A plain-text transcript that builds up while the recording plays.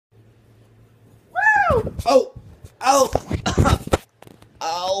Oh! Ow!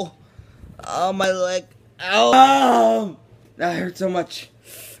 Ow! Oh, my leg. Ow! That hurt so much.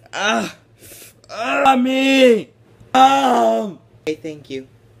 Me! Hey, thank you.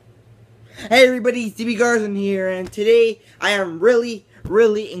 Hey everybody, it's Garzon here, and today I am really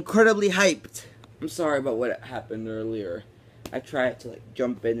incredibly hyped. I'm sorry about what happened earlier. I tried to like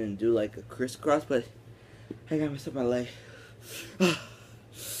jump in and do like a crisscross, but I got messed up my leg.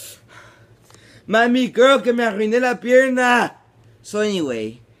 Mami, girl, que me arruiné la pierna! So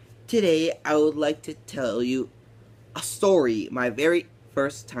anyway, today I would like to tell you a story. My very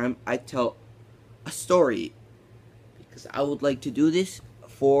first time I tell a story. Because I would like to do this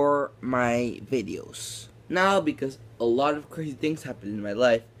for my videos. Now, because a lot of crazy things happen in my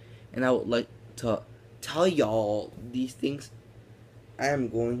life, and I would like to tell y'all these things, I am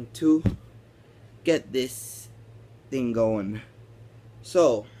going to get this thing going.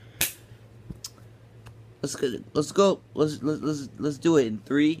 So let's do it in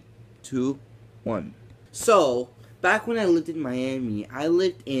 3, 2, 1. So back when I lived in Miami, I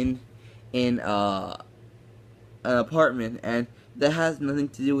lived in an apartment, and that has nothing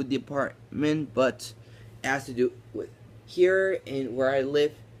to do with the apartment, but it has to do with here in where I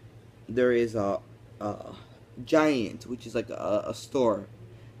live. There is a Giant, which is like a store.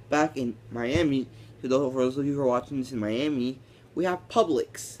 Back in Miami, for those of you who are watching this in Miami, we have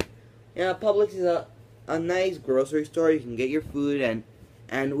Publix. Yeah, Publix is a nice grocery store. You can get your food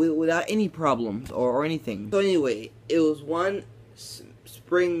and without any problems or anything. So anyway, it was one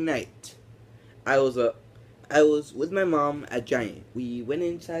spring night. I was with my mom at Giant. We went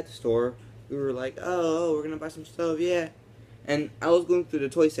inside the store. We were like, oh, we're gonna buy some stuff, yeah. And I was going through the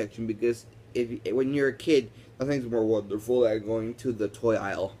toy section because when you're a kid, nothing's more wonderful than going to the toy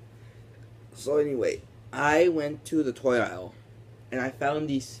aisle. So anyway, I went to the toy aisle, and I found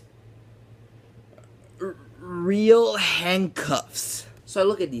these real handcuffs. So I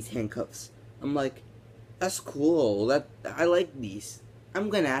look at these handcuffs. I'm like, that's cool. I like these. I'm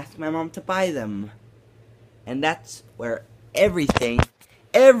gonna ask my mom to buy them. And that's where everything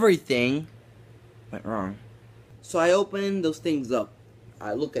went wrong. So I open those things up.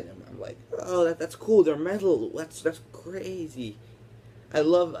 I look at them. I'm like, oh, that's cool. They're metal. That's crazy. I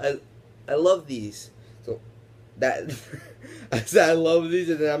love these. So that I said I love these,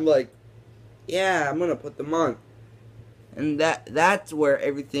 and then I'm like, yeah, I'm gonna put them on. And that's where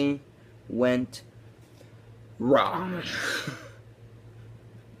everything went wrong.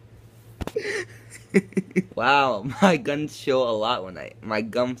 Wow, my gums show a lot when I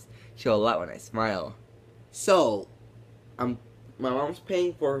smile. So, my mom's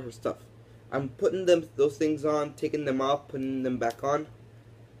paying for her stuff. I'm putting those things on, taking them off, putting them back on.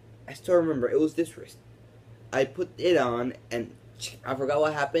 I still remember it was this wrist. I put it on and I forgot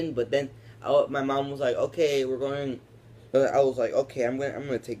what happened, but then my mom was like, "Okay, we're going." I was like, "Okay, I'm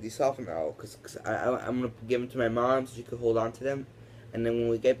gonna take these off now, cause I'm gonna give them to my mom so she could hold on to them, and then when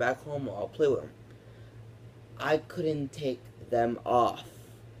we get back home, I'll play with them." I couldn't take them off.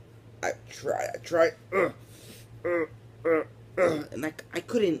 I tried, and I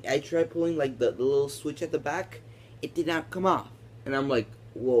couldn't. I tried pulling like the little switch at the back. It did not come off, and I'm like,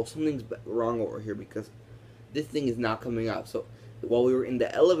 whoa, something's wrong over here because this thing is not coming off. So while we were in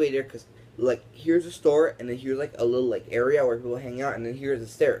the elevator, because like here's a store, and then here's like a little like area where people hang out, and then here's the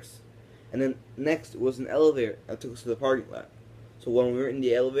stairs, and then next was an elevator that took us to the parking lot. So when we were in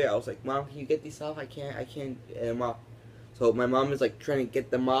the elevator, I was like, "Mom, can you get these off? I can't get them off." So my mom is like trying to get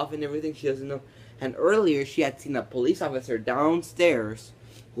them off and everything. She doesn't know. And earlier she had seen a police officer downstairs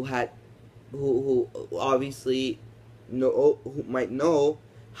who obviously who might know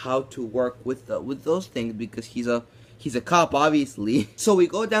how to work with those things because he's a cop, obviously. So we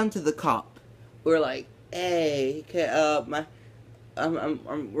go down to the cop. We're like, "Hey,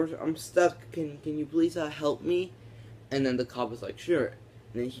 I'm stuck. Can you please help me?" And then the cop is like, "Sure."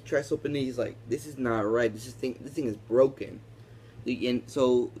 And then he tries to open it. He's like, "This is not right. This thing is broken." And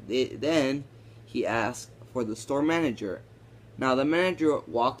so then he asked for the store manager. Now the manager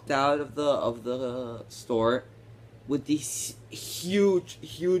walked out of the store with these huge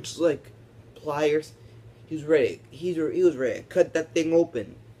like pliers. He was ready to cut that thing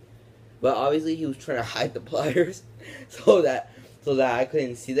open. But obviously he was trying to hide the pliers so that I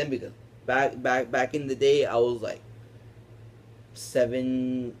couldn't see them, because back in the day I was like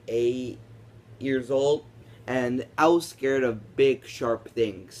 7, 8 years old, and I was scared of big sharp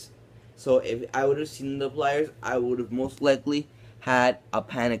things. So if I would have seen the pliers, I would have most likely had a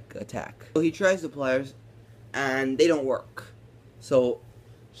panic attack. So he tries the pliers and they don't work. So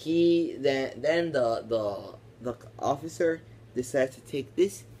then the officer decides to take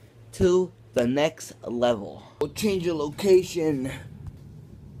this to the next level. We'll change the location.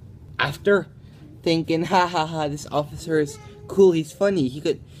 After thinking, ha ha ha, this officer is cool, he's funny,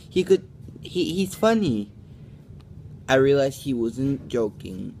 he's funny. I realized he wasn't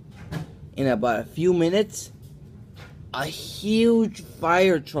joking. In about a few minutes, a huge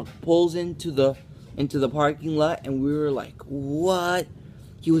fire truck pulls into the parking lot, and we were like, what?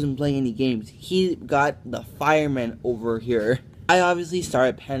 He wasn't playing any games. He got the fireman over here. I obviously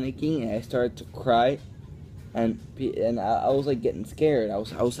started panicking, and I started to cry, and I was like getting scared. I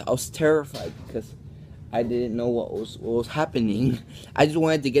was terrified because I didn't know what was happening. I just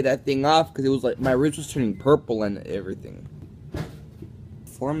wanted to get that thing off because it was like my wrist was turning purple and everything.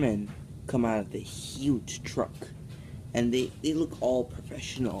 4 men come out of the huge truck, and they look all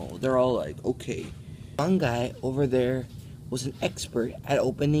professional. They're all like, okay. One guy over there was an expert at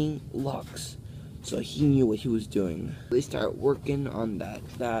opening locks, so he knew what he was doing. They start working on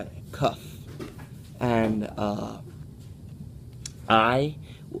that cuff, and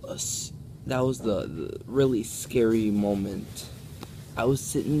that was the really scary moment. I was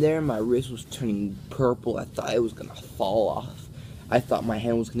sitting there, my wrist was turning purple. I thought it was gonna fall off. I thought my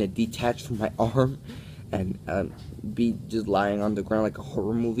hand was gonna detach from my arm and be just lying on the ground like a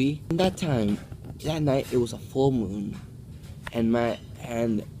horror movie. And that night, it was a full moon, and my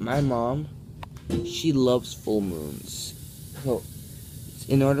mom, she loves full moons. So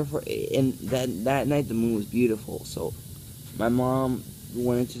and that night the moon was beautiful. So my mom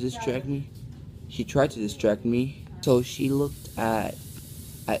wanted to distract me. She tried to distract me. So she looked at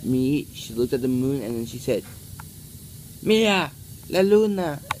me. She looked at the moon, and then she said, "Mira, la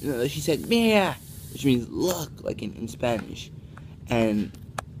luna." No, she said, "Mira," which means look, like in Spanish. And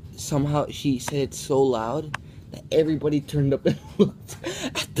somehow she said it so loud that everybody turned up and looked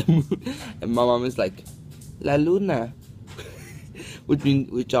at the moon. And my mom is like, "La luna,"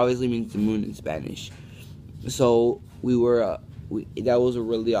 which obviously means the moon in Spanish. So that was a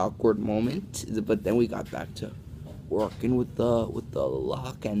really awkward moment. But then we got back to working with the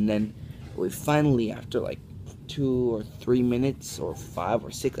lock, and then we finally, after like 2 or 3 minutes or 5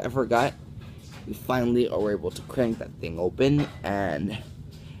 or 6, I forgot, we finally were able to crank that thing open, and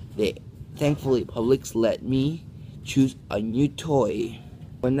thankfully Publix let me choose a new toy.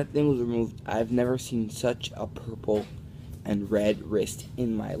 When that thing was removed, I've never seen such a purple and red wrist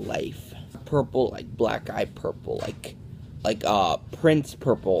in my life. Purple, like black eye purple, like Prince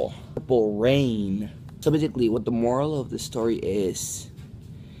purple rain. So basically, what the moral of the story is,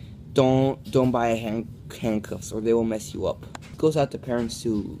 don't buy handcuffs, or they will mess you up. It goes out to parents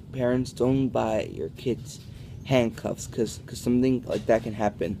too. Parents, don't buy your kids handcuffs, cause something like that can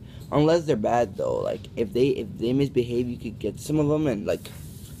happen. Unless they're bad though. Like if they misbehave, you could get some of them, and like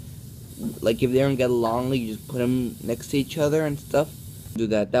if they don't get along, like, you just put them next to each other and stuff. Do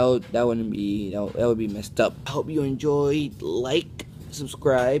that. That would be messed up. I hope you enjoyed. Like,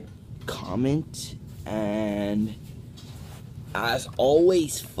 subscribe, comment, and as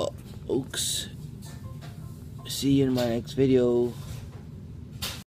always, folks, see you in my next video.